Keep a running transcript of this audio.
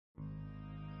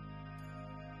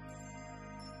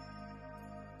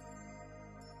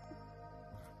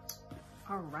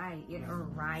All right, it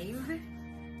arrived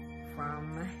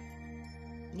from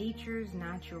Nature's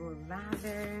Natural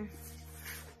Lather.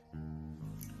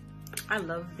 I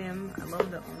love them. I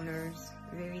love the owners.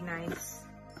 Very nice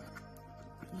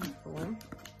people.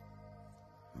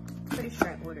 Pretty sure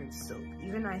I ordered soap.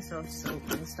 Even though I sell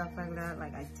soap and stuff like that,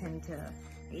 like I tend to,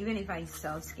 even if I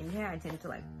sell skincare, I tend to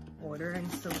like order and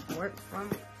support from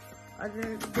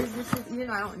other businesses, even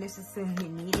though I don't necessarily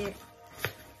need it.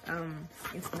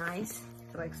 It's nice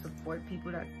to like support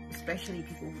people that, especially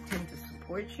people who tend to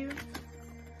support you.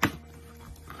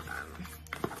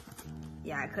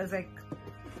 Yeah, because like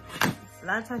a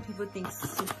lot of times people think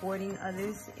supporting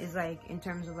others is like in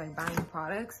terms of like buying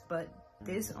products, but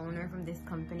this owner from this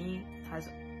company has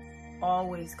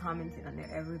always commented on their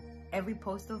every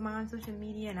post of mine on social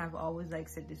media, and I've always like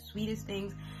said the sweetest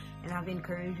things and have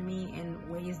encouraged me in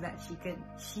ways that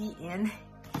she and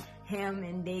him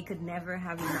and they could never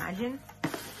have imagined.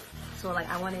 So like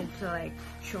I wanted to like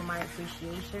show my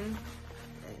appreciation.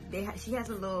 She has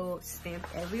a little stamp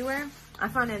everywhere. I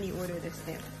finally ordered a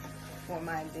stamp for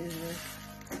my business.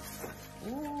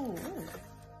 Ooh,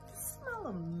 smell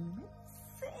amazing.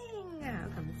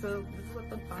 So this is what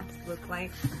the box looks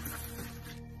like.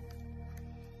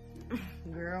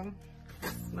 Girl,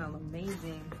 smell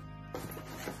amazing.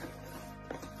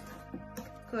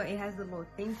 Cool. It has the little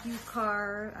thank you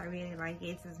card. I really like it.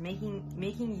 It says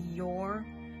making your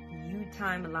you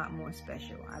time a lot more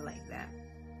special. I like that.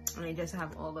 And they just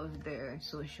have all of their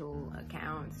social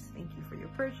accounts. Thank you for your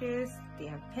purchase. They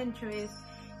have Pinterest,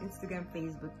 Instagram,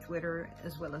 Facebook, Twitter,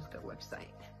 as well as their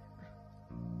website.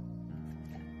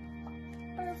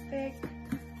 Perfect.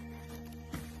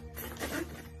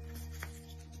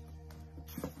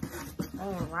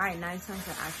 All right, now it's time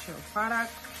for actual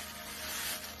product.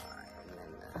 All right, I'm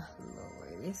gonna lower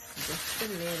this just a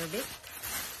little bit.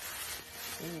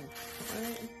 Ooh,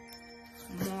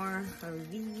 more of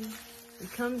these.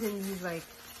 It comes in these like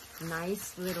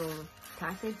nice little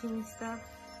packaging stuff.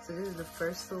 So this is the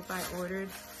first soap I ordered.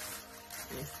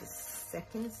 And it's the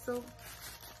second soap.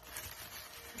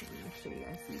 Let me make sure you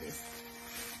guys see this.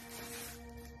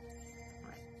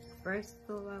 Right. First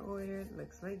soap I ordered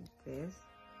looks like this.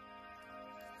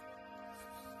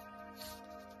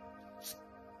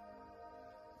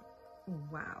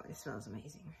 Wow, it smells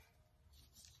amazing.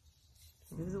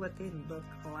 This is what they look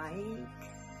like. You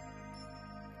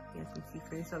guys can see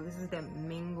for yourself. This is the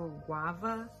mango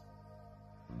guava.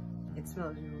 It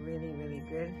smells really, really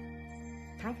good.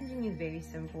 Packaging is very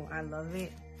simple. I love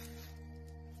it.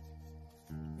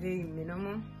 Very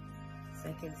minimal.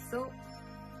 Second soap.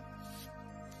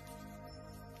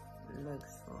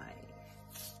 Looks like.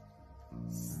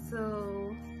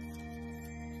 So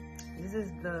this is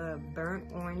the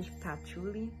burnt orange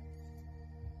patchouli.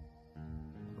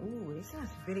 Ooh, it smells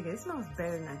really good. It smells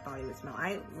better than I thought it would smell.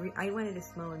 I wanted to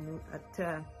smell a new,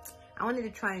 I wanted to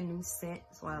try a new scent,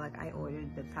 so I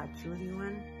ordered the patchouli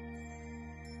one.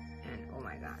 And oh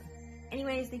my god.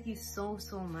 Anyways, thank you so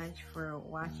much for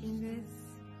watching this.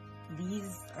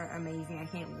 These are amazing. I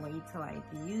can't wait to like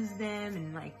use them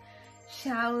and like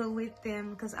shower with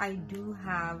them, because I do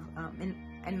have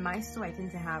in my store I tend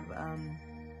to have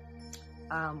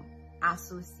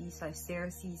associates like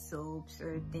CeraC soaps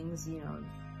or things, you know,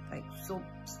 like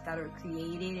soaps that are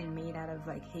created and made out of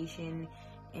like Haitian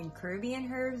and Caribbean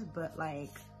herbs, but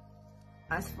like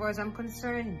as far as I'm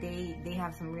concerned, they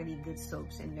have some really good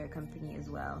soaps in their company as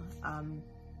well.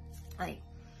 Like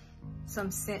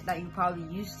some scent that you're probably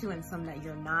used to and some that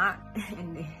you're not,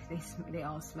 and they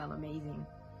all smell amazing.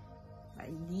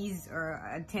 These are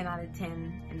a 10 out of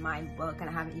 10 in my book, and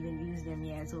I haven't even used them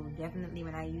yet, so definitely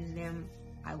when I use them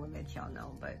I will let y'all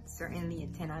know, but certainly a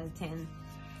 10 out of 10.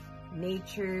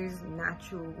 Nature's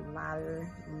Natural Lather,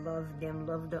 love them,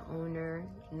 love the owner.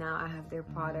 Now I have their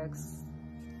products.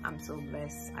 I'm so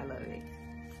blessed. I love it.